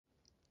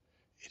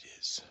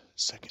is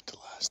second to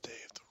last day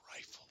of the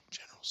rifle,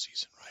 general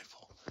season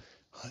rifle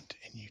hunt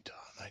in Utah,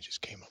 and I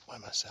just came up by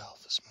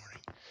myself this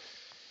morning.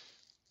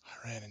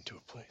 I ran into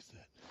a place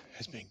that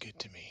has been good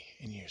to me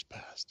in years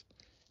past,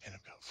 and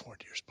I've got 4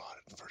 deer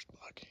spotted. The first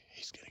buck,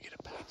 he's gonna get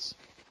a pass.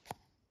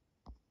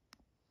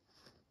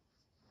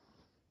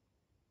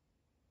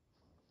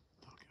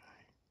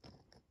 Okay.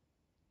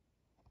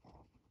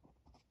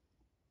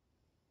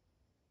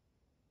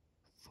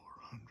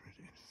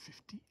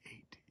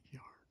 458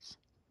 yards,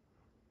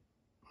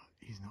 but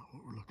he's not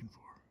what we're looking for.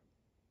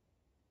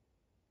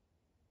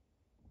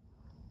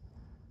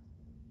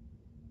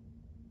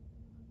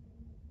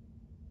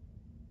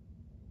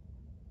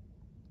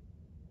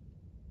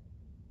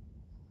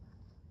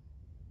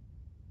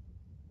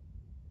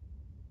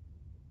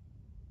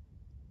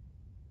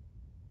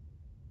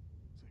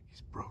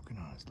 He's broken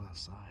on his left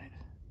side.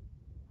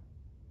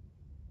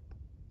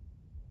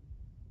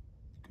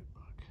 Good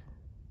buck.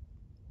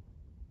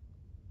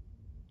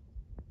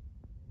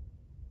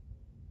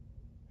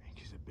 I think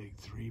he's a big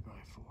 3x4.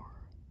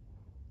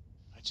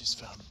 I just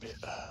found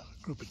a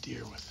group of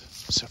deer with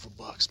several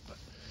bucks, but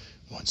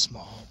one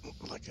small,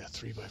 like a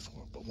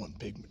 3x4, but one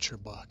big mature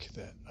buck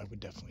that I would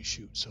definitely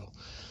shoot. So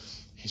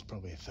he's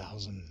probably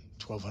 1,000,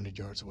 1,200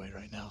 yards away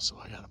right now. So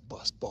I gotta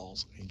bust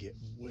balls and get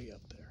way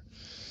up there.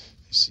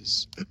 This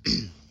is,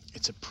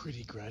 it's a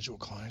pretty gradual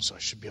climb, so I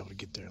should be able to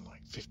get there in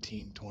like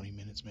 15, 20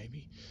 minutes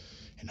maybe.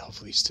 And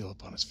hopefully he's still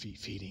up on his feet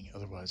feeding.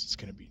 Otherwise it's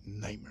gonna be a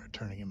nightmare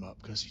turning him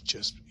up because he's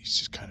just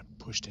kind of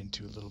pushed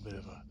into a little bit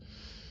of a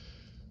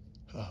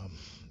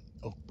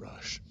oak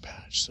brush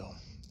patch. So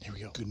here we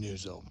go. Good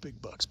news though,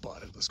 big buck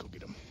spotted. Let's go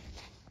get him.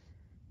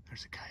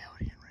 There's a coyote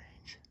in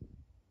range.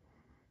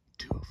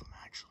 2 of them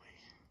actually.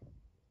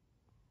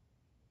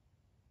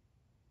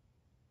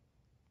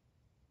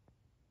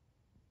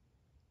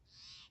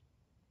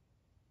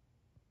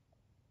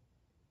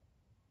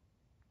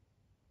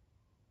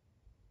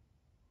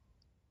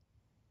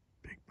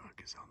 Big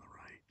buck is on the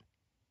right.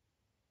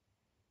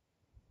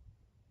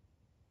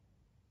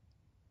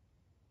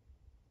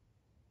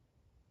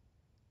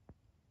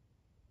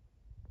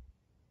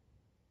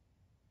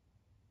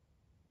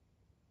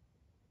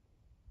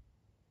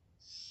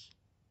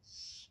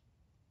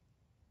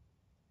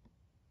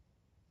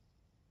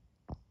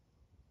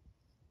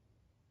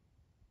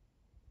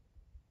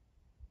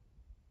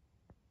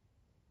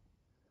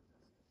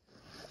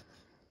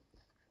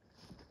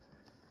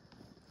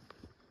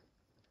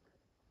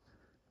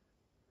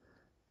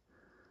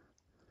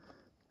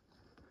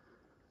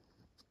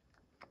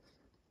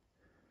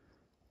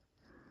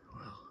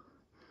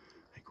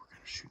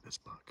 Shoot this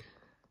buck.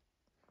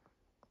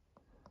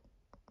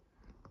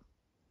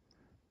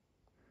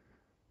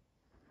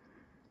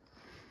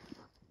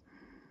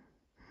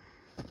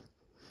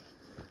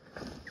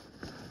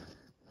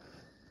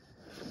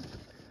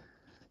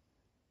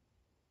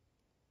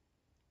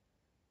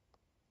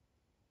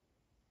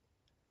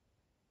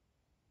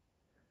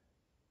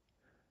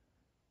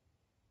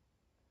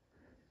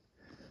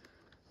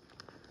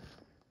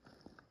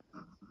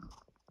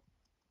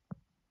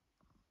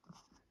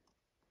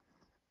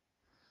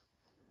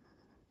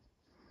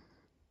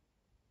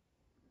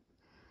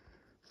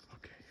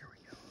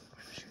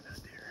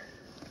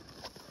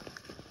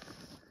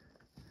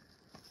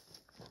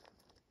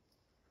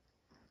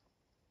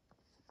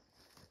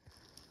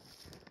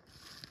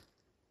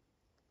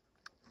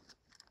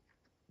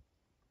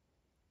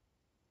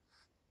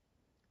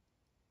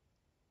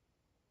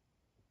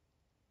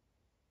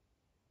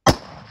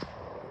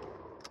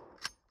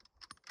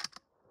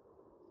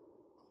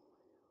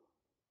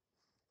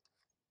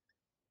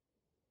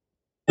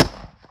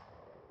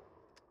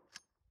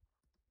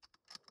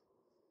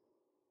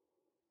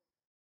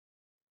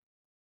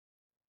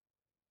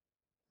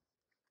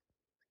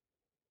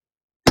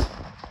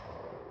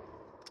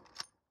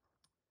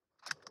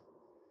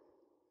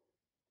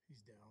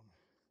 He's down.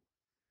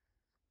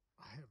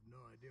 I have no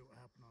idea what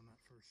happened on that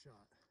first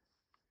shot.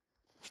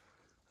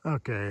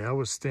 Okay, I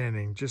was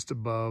standing just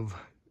above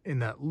in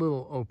that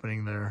little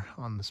opening there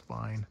on the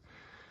spine,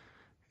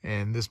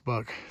 and this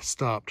buck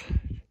stopped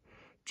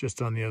just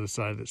on the other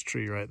side of this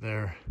tree right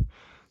there.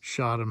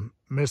 Shot him,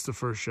 missed the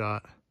first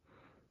shot.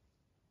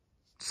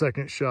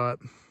 Second shot,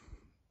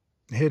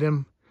 hit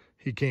him.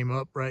 He came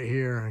up right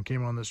here and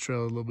came on this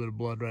trail, a little bit of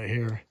blood right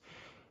here.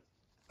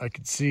 I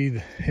could see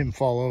him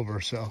fall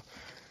over, so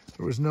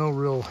there was no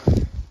real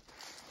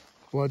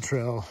blood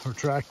trail or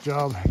track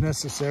job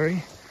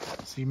necessary.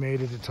 So he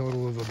made it a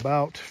total of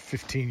about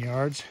 15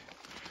 yards.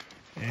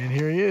 And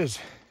here he is.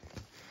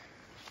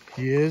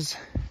 He is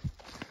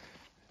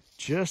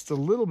just a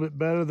little bit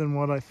better than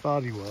what I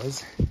thought he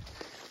was,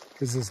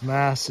 because his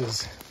mass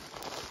is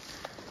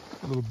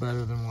a little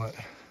better than what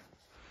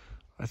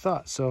I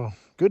thought. So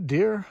good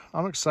deer.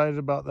 I'm excited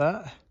about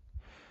that.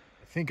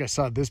 I think I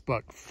saw this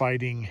buck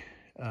fighting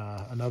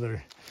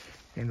another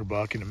younger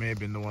buck, and it may have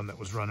been the one that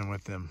was running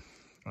with him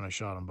when I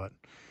shot him. But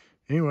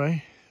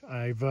anyway,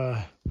 I've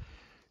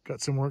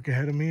got some work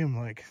ahead of me. I'm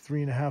like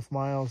 3.5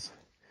 miles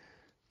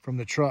from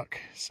the truck,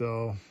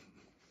 so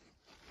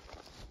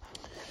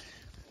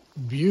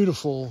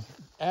Beautiful,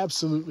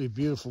 absolutely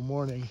beautiful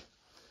morning.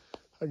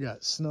 I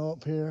got snow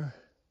up here.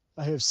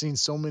 I have seen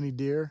so many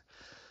deer.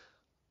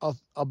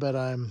 I'll bet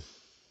I'm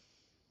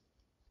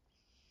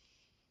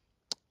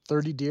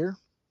 30 deer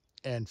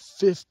and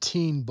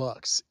 15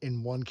 bucks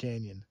in one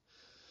canyon.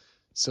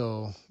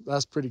 So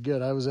that's pretty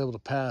good. I was able to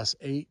pass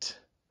eight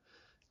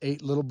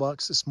little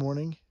bucks this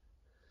morning.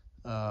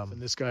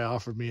 And this guy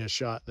offered me a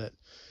shot that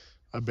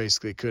I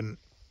basically couldn't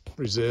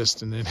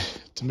resist. And then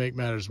to make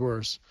matters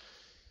worse,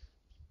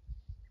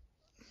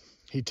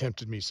 he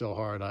tempted me so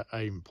hard,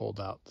 I even pulled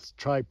out the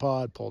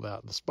tripod, pulled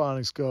out the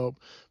spotting scope,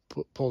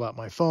 pulled out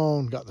my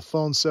phone, got the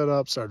phone set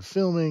up, started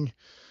filming,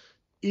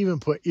 even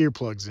put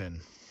earplugs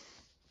in.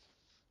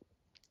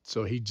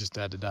 So he just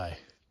had to die.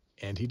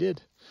 And he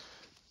did.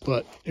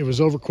 But it was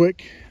over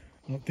quick.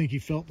 I don't think he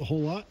felt the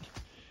whole lot.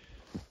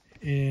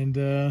 And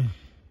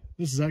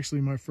this is actually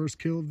my first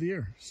kill of the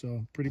year,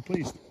 so pretty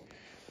pleased.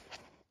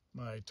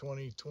 My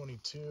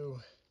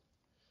 2022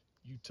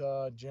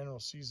 Utah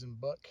General Season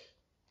buck.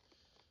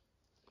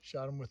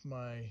 Shot him with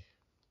my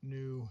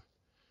new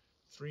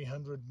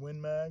 300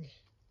 Win Mag.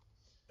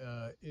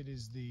 It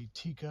is the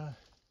Tikka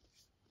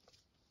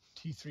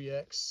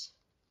T3X.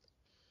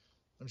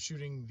 I'm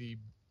shooting the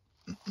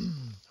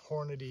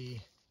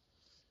Hornady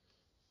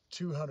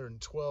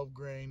 212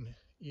 grain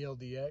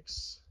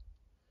ELDX.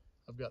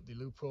 I've got the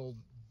Leupold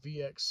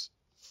VX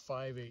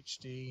 5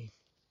 HD.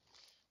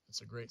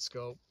 It's a great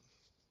scope.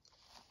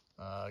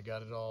 I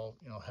got it all,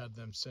 had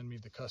them send me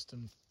the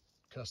custom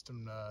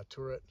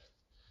turret.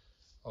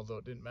 Although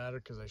it didn't matter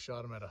because I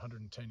shot him at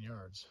 110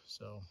 yards.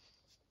 So,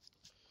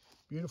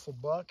 beautiful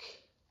buck.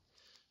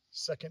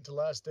 Second to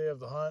last day of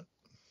the hunt.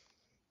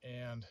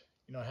 And,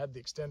 I had the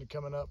extended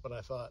coming up, but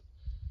I thought,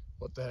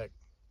 what the heck?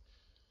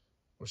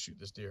 We'll shoot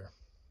this deer.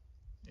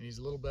 And he's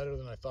a little better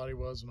than I thought he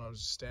was when I was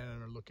just standing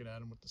there looking at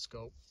him with the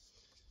scope.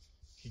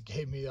 He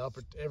gave me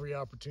every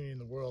opportunity in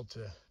the world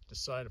to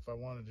decide if I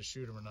wanted to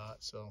shoot him or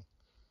not. So,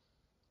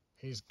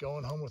 he's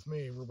going home with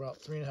me. We're about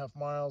 3.5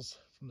 miles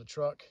from the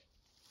truck.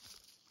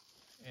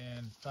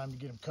 And time to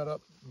get him cut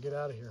up and get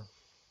out of here.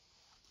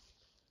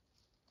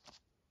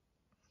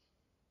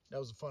 That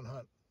was a fun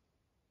hunt.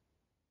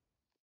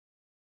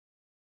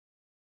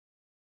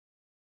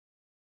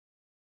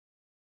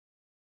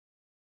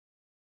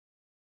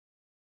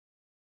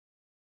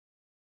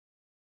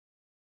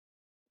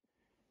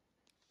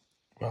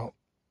 Well,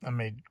 I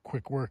made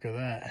quick work of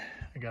that.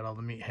 I got all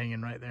the meat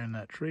hanging right there in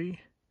that tree.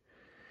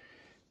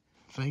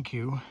 Thank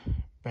you,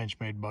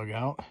 Benchmade Bug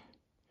Out.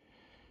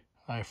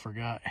 I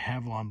forgot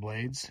Havalon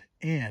blades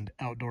and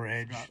Outdoor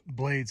Edge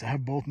blades. I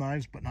have both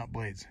knives, but not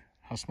blades.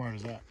 How smart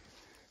is that?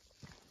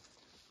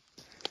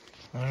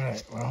 All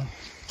right, well,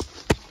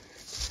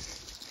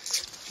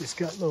 just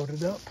got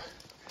loaded up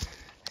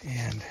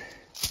and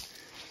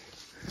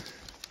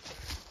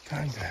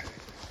time to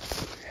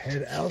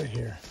head out of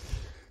here.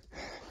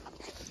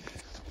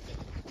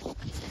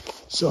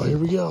 So here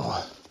we go.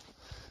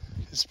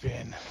 It's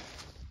been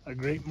a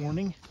great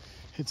morning.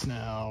 It's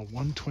now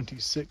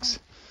 1:26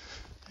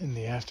 in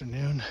the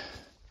afternoon.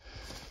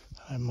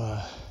 I'm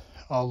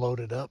all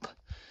loaded up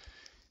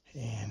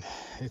and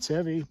it's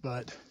heavy,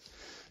 but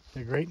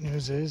the great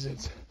news is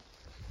it's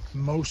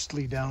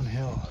mostly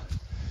downhill.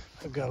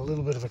 I've got a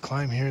little bit of a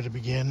climb here to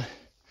begin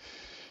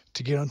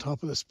to get on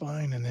top of the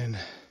spine, and then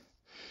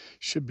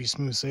should be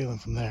smooth sailing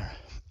from there.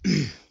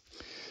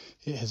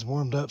 It has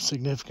warmed up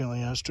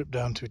significantly. I stripped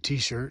down to a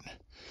t-shirt,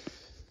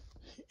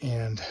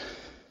 and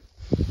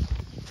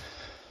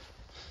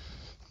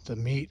the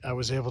meat I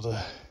was able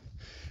to,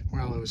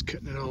 while I was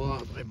cutting it all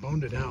up, I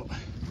boned it out,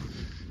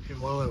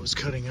 and while I was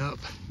cutting up,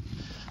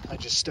 I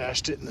just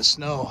stashed it in the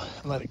snow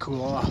and let it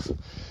cool off,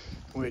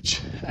 which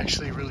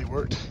actually really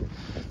worked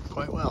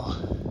quite well.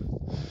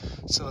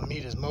 So the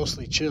meat is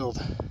mostly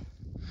chilled,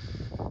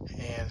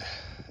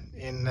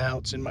 and now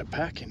it's in my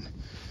pack and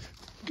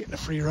getting a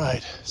free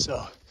ride.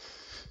 So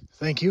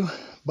thank you,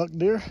 buck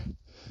deer.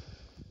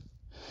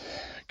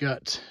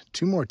 Got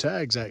 2 more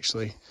tags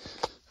actually.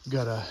 I've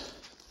got a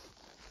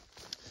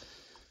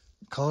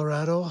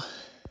Colorado,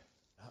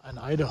 an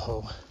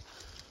Idaho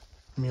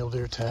mule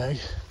deer tag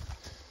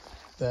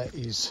that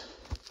is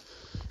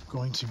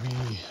going to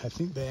be, I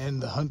think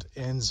the hunt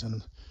ends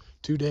in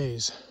 2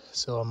 days,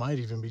 so I might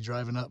even be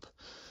driving up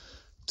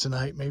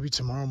tonight, maybe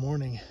tomorrow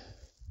morning,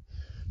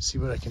 see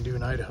what I can do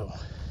in Idaho.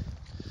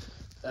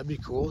 That'd be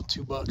cool.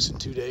 2 bucks in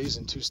 2 days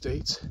in 2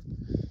 states.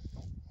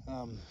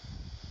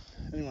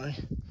 Anyway,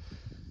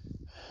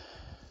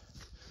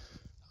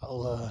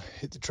 I'll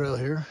hit the trail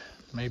here,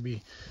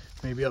 maybe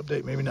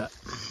update, maybe not.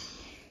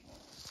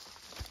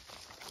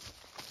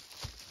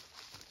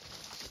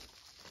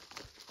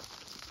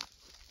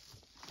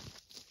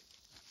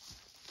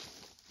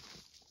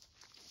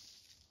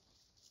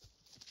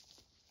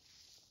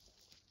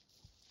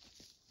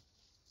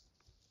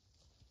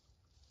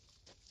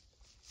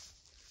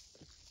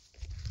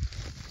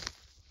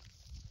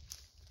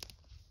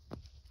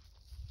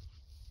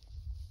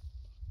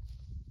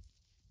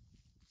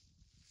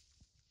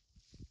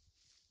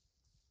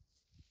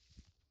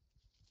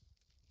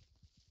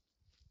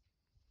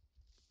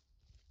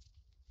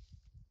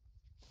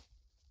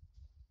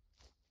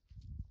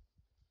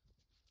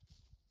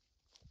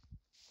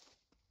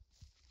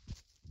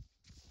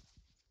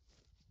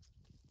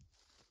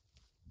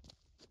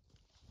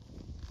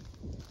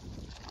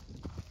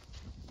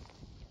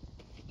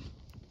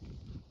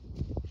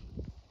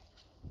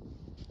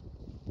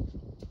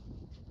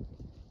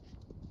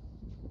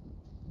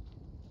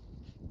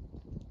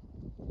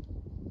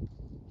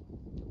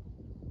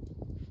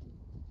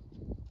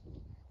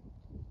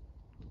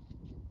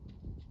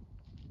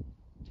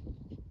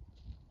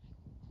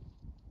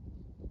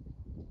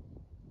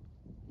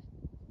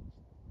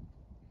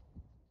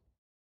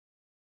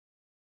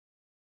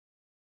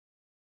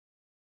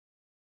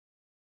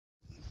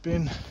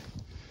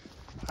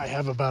 I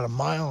have about 1.25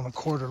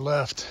 miles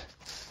left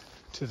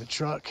to the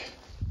truck,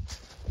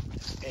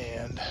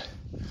 and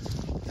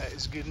that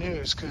is good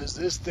news because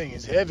this thing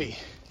is heavy.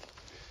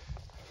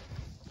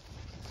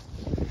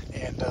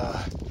 And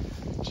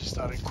just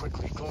thought I'd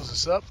quickly close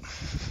this up.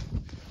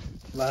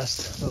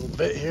 Last little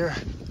bit here.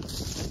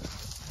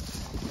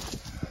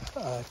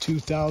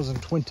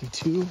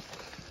 2022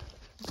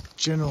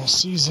 general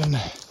season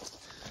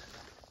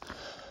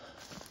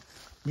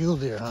mule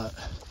deer hunt.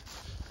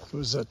 It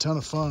was a ton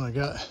of fun. I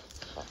got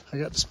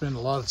to spend a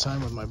lot of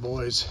time with my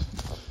boys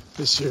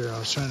this year. I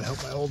was trying to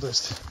help my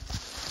oldest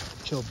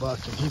kill a buck,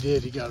 and he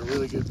did. He got a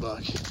really good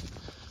buck,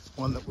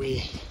 one that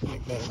we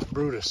nicknamed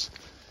Brutus.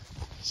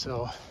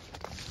 So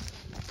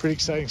pretty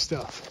exciting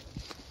stuff.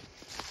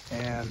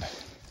 And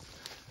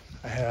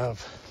I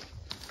have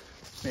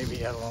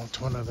maybe, I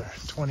don't know, another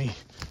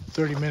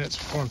 20-30 minutes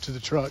before I'm to the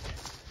truck,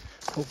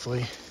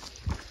 hopefully,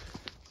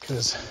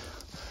 because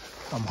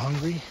I'm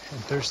hungry and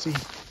thirsty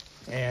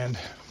and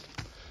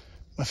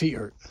my feet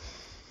hurt.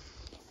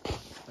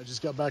 I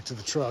just got back to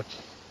the truck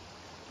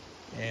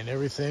and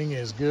everything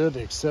is good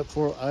except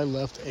for I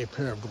left a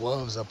pair of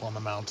gloves up on the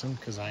mountain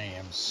because I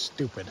am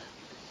stupid.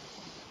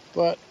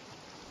 But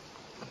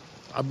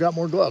I've got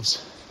more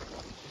gloves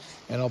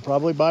and I'll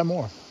probably buy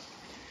more.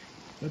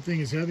 That thing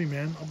is heavy,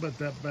 man. I'll bet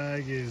that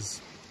bag is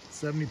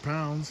 70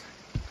 pounds.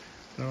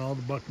 Got all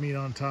the buck meat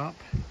on top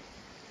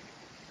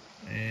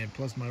and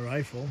plus my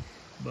rifle,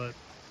 but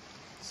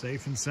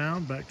safe and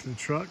sound. Back to the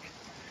truck.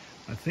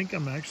 I think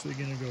I'm actually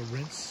gonna go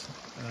rinse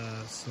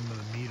some of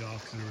the meat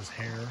off because there was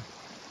hair.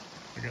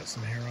 I got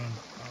some hair on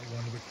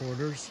one of the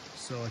quarters,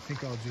 so I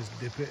think I'll just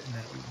dip it in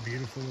that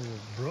beautiful little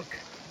brook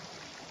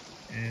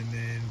and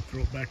then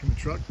throw it back in the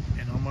truck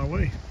and on my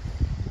way.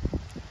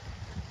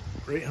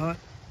 Great hunt.